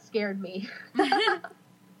thing that scared me.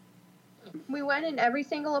 We went in every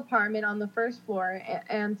single apartment on the first floor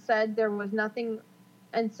and said there was nothing,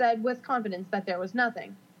 and said with confidence that there was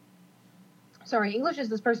nothing. Sorry, English is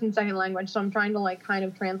this person's second language, so I'm trying to like kind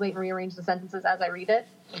of translate and rearrange the sentences as I read it.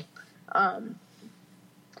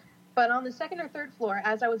 But on the second or third floor,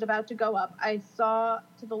 as I was about to go up, I saw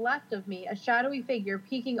to the left of me a shadowy figure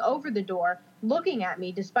peeking over the door, looking at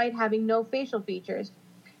me despite having no facial features,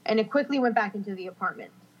 and it quickly went back into the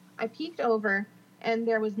apartment. I peeked over, and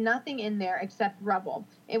there was nothing in there except rubble.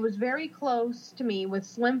 It was very close to me with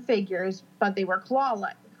slim fingers, but they were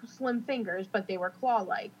claw-like.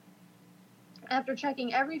 After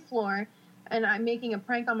checking every floor, and I'm making a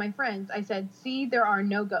prank on my friends, I said, "See, there are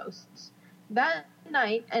no ghosts." That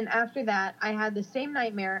night, and after that, I had the same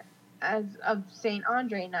nightmare as of St.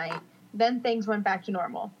 Andre night. Then things went back to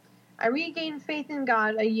normal. I regained faith in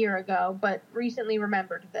God a year ago, but recently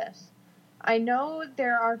remembered this. I know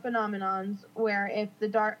there are phenomenons where if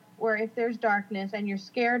there's darkness and you're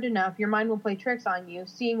scared enough, your mind will play tricks on you,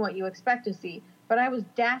 seeing what you expect to see. But I was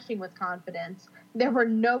dashing with confidence. There were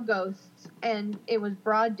no ghosts, and it was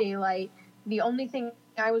broad daylight. The only thing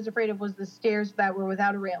I was afraid of was the stairs that were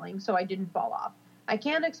without a railing, so I didn't fall off. I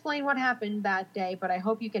can't explain what happened that day, but I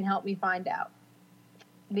hope you can help me find out.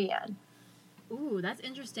 The end. Ooh, that's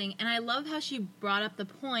interesting. And I love how she brought up the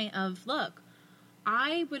point of, look,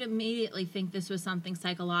 I would immediately think this was something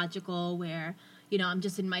psychological where, you know, I'm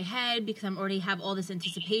just in my head because I'm already have all this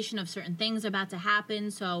anticipation of certain things about to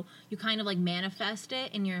happen. So you kind of like manifest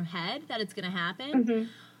it in your head that it's going to happen. Mm-hmm.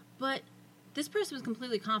 But this person was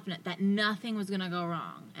completely confident that nothing was going to go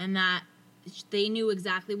wrong and that they knew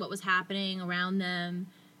exactly what was happening around them.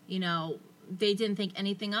 You know, they didn't think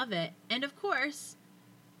anything of it. And of course,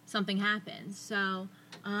 something happened. So,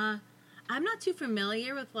 I'm not too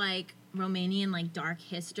familiar with like Romanian like dark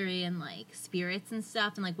history and like spirits and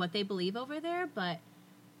stuff and like what they believe over there, but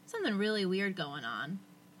something really weird going on.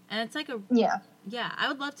 And it's like yeah, I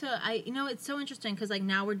would love to. It's so interesting because like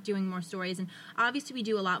now we're doing more stories, and obviously we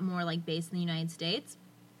do a lot more like based in the United States,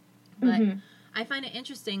 but I find it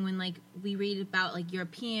interesting when like we read about like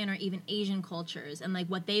European or even Asian cultures and like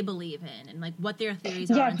what they believe in and like what their theories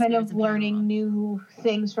are. Yeah, kind of learning new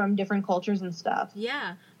things from different cultures and stuff.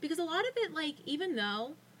 Yeah, because a lot of it, like, even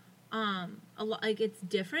though like it's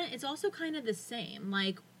different, it's also kind of the same.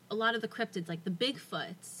 Like a lot of the cryptids, like the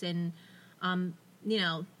Bigfoots and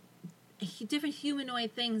different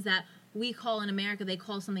humanoid things that we call in America, they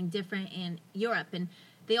call something different in Europe, and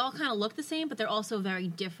they all kind of look the same, but they're also very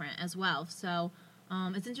different as well. So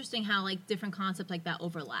it's interesting how like different concepts like that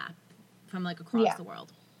overlap from like across the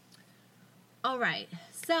world. All right,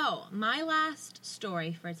 so my last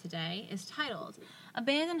story for today is titled,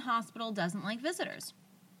 Abandoned Hospital Doesn't Like Visitors.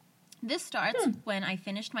 This starts when I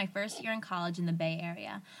finished my first year in college in the Bay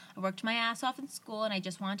Area. I worked my ass off in school, and I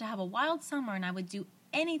just wanted to have a wild summer, and I would do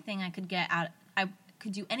anything I could get out. I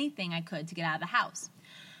could do anything I could to get out of the house.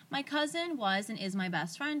 My cousin was and is my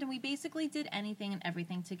best friend, and we basically did anything and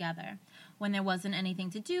everything together. When there wasn't anything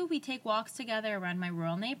to do, we'd take walks together around my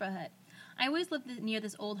rural neighborhood. I always lived near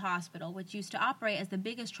this old hospital, which used to operate as the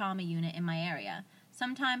biggest trauma unit in my area.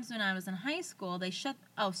 Sometime when I was in high school, they shut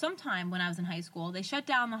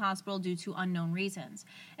down the hospital due to unknown reasons.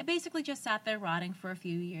 It basically just sat there rotting for a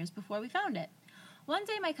few years before we found it. One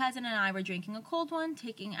day, my cousin and I were drinking a cold one,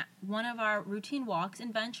 taking one of our routine walks,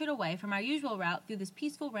 and ventured away from our usual route through this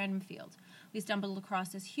peaceful random field. We stumbled across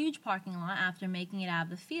this huge parking lot after making it out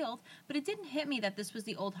of the field, but it didn't hit me that this was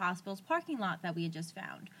the old hospital's parking lot that we had just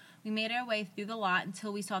found. We made our way through the lot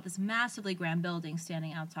until we saw this massively grand building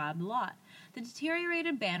standing outside the lot. The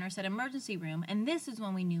deteriorated banner said emergency room, and this is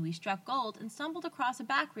when we knew we struck gold and stumbled across a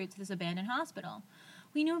back route to this abandoned hospital.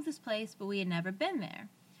 We knew of this place, but we had never been there.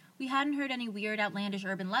 We hadn't heard any weird, outlandish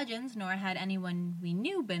urban legends, nor had anyone we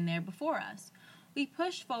knew been there before us. We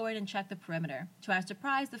pushed forward and checked the perimeter. To our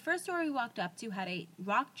surprise, the first door we walked up to had a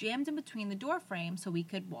rock jammed in between the door frame so we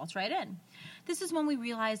could waltz right in. This is when we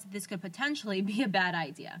realized that this could potentially be a bad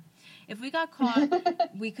idea. If we got caught,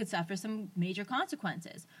 we could suffer some major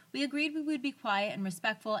consequences. We agreed we would be quiet and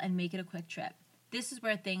respectful and make it a quick trip. This is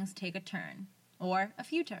where things take a turn, or a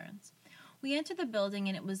few turns. We entered the building,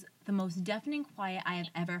 and it was the most deafening quiet I have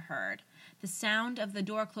ever heard. The sound of the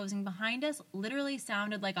door closing behind us literally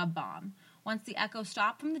sounded like a bomb. Once the echo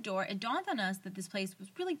stopped from the door, it dawned on us that this place was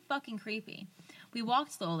really fucking creepy. We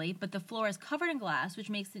walked slowly, but the floor is covered in glass, which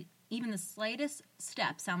makes even the slightest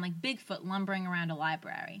step sound like Bigfoot lumbering around a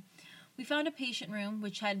library. We found a patient room,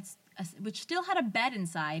 which still had a bed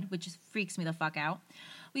inside, which freaks me the fuck out.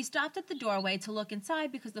 We stopped at the doorway to look inside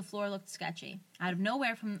because the floor looked sketchy. Out of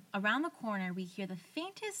nowhere, from around the corner, we hear the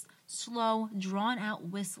faintest, slow, drawn-out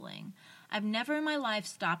whistling. I've never in my life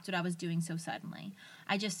stopped what I was doing so suddenly.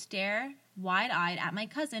 I just stare wide-eyed at my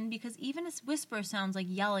cousin because even a whisper sounds like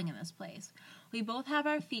yelling in this place. We both have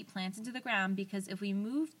our feet planted to the ground because if we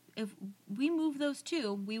move those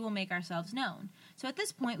two, we will make ourselves known. So at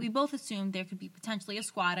this point, we both assumed there could be potentially a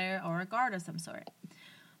squatter or a guard of some sort.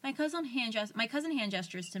 My cousin hand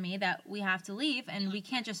gestures to me that we have to leave and we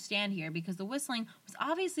can't just stand here because the whistling was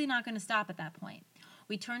obviously not going to stop at that point.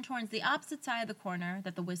 We turn towards the opposite side of the corner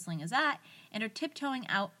that the whistling is at and are tiptoeing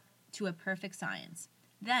out to a perfect science.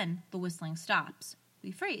 Then the whistling stops. We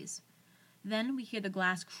freeze. Then we hear the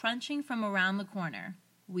glass crunching from around the corner.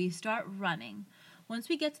 We start running. Once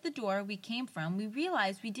we get to the door we came from, we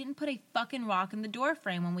realize we didn't put a fucking rock in the door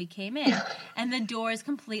frame when we came in, and the door is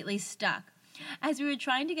completely stuck. As we were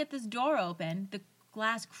trying to get this door open, the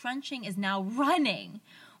glass crunching is now running.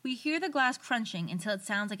 We hear the glass crunching until it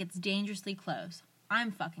sounds like it's dangerously close.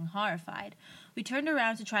 I'm fucking horrified. We turned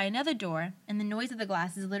around to try another door, and the noise of the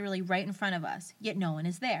glass is literally right in front of us, yet no one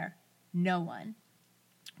is there. No one.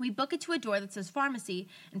 We book it to a door that says pharmacy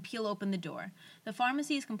and peel open the door. The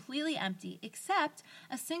pharmacy is completely empty, except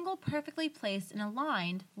a single perfectly placed and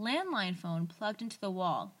aligned landline phone plugged into the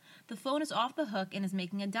wall. The phone is off the hook and is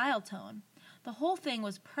making a dial tone. The whole thing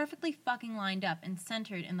was perfectly fucking lined up and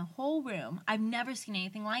centered in the whole room. I've never seen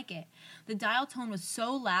anything like it. The dial tone was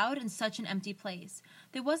so loud in such an empty place.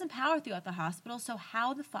 There wasn't power throughout the hospital, so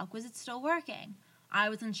how the fuck was it still working? I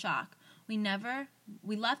was in shock. We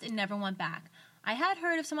left and never went back. I had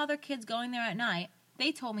heard of some other kids going there at night.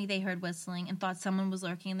 They told me they heard whistling and thought someone was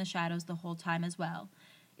lurking in the shadows the whole time as well.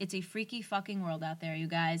 It's a freaky fucking world out there, you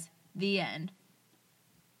guys. The end.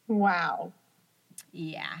 Wow.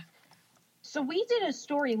 Yeah. So we did a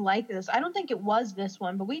story like this. I don't think it was this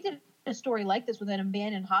one, but we did a story like this with an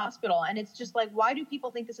abandoned hospital. And it's just like, why do people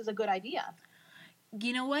think this is a good idea?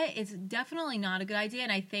 You know what? It's definitely not a good idea.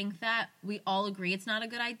 And I think that we all agree it's not a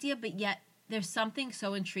good idea, but yet there's something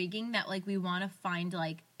so intriguing that, like, we want to find,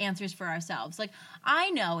 like, answers for ourselves. Like, I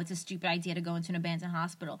know it's a stupid idea to go into an abandoned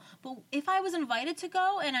hospital, but if I was invited to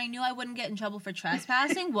go and I knew I wouldn't get in trouble for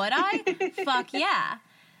trespassing, would I? Fuck yeah.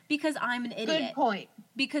 Because I'm an idiot. Good point.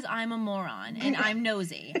 Because I'm a moron and I'm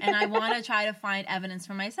nosy and I want to try to find evidence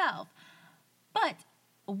for myself. But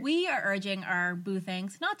we are urging our boo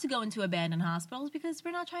things not to go into abandoned hospitals because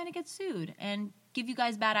we're not trying to get sued and give you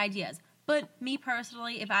guys bad ideas. But me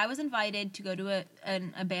personally, if I was invited to go to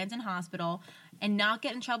an abandoned hospital and not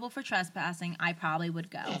get in trouble for trespassing, I probably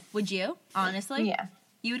would go. Would you? Honestly? Yeah.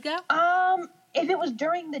 You would go? If it was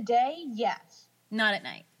during the day, yes. Not at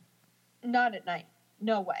night. Not at night.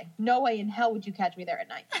 No way. No way in hell would you catch me there at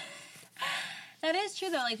night. That is true,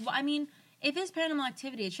 though. Like, I mean, if it's paranormal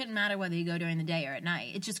activity, it shouldn't matter whether you go during the day or at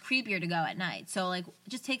night. It's just creepier to go at night. So, like,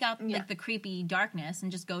 just take out, like, the creepy darkness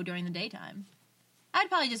and just go during the daytime. I'd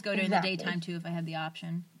probably just go during the daytime, too, if I had the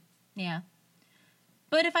option. Yeah.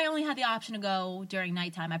 But if I only had the option to go during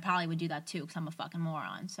nighttime, I probably would do that, too, because I'm a fucking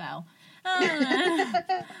moron. So,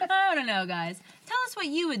 I don't know, guys. Tell us what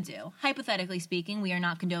you would do. Hypothetically speaking, we are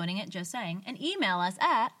not condoning it, just saying. And email us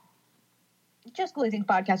at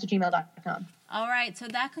justghouliethingspodcast@gmail.com. All right, so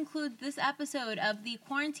that concludes this episode of the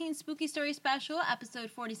Quarantine Spooky Story Special,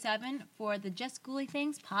 episode 47 for the Just Ghouly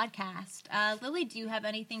Things podcast. Lily, do you have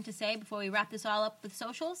anything to say before we wrap this all up with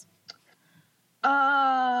socials?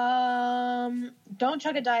 Don't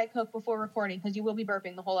chug a Diet Coke before recording because you will be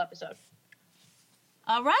burping the whole episode.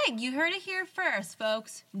 All right, you heard it here first,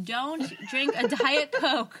 folks. Don't drink a Diet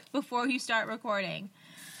Coke before you start recording.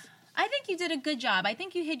 I think you did a good job. I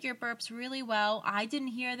think you hid your burps really well. I didn't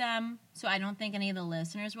hear them, so I don't think any of the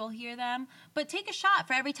listeners will hear them. But take a shot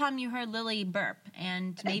for every time you heard Lily burp,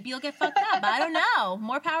 and maybe you'll get fucked up. I don't know.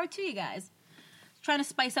 More power to you guys. Trying to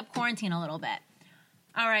spice up quarantine a little bit.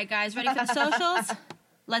 All right, guys, ready for the socials?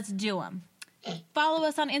 Let's do them. Follow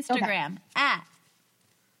us on Instagram at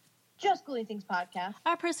Just Ghouly Things Podcast.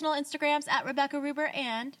 our personal Instagrams at Rebecca Ruber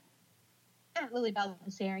and At Lily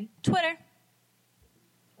Baldassari. Twitter,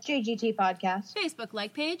 JGT Podcast. Facebook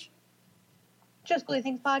like page, Just Ghouly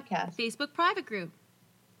Things Podcast. Facebook private group.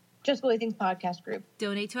 Just Ghouly Things Podcast Group.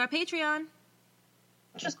 Donate to our Patreon.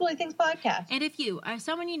 Just Ghouly Things Podcast. And if you or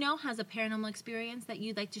someone you know has a paranormal experience that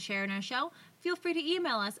you'd like to share in our show, feel free to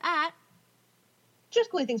email us at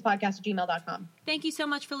justghoulythingspodcast@gmail.com. Thank you so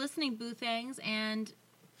much for listening, Boo Things. And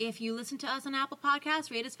if you listen to us on Apple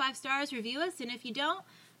Podcasts, rate us 5 stars, review us. And if you don't,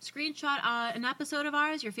 screenshot an episode of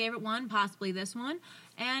ours, your favorite one, possibly this one,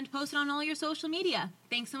 and post it on all your social media.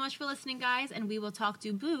 Thanks so much for listening, guys, and we will talk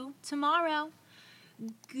to Boo tomorrow.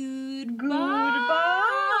 Goodbye.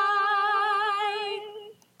 Goodbye.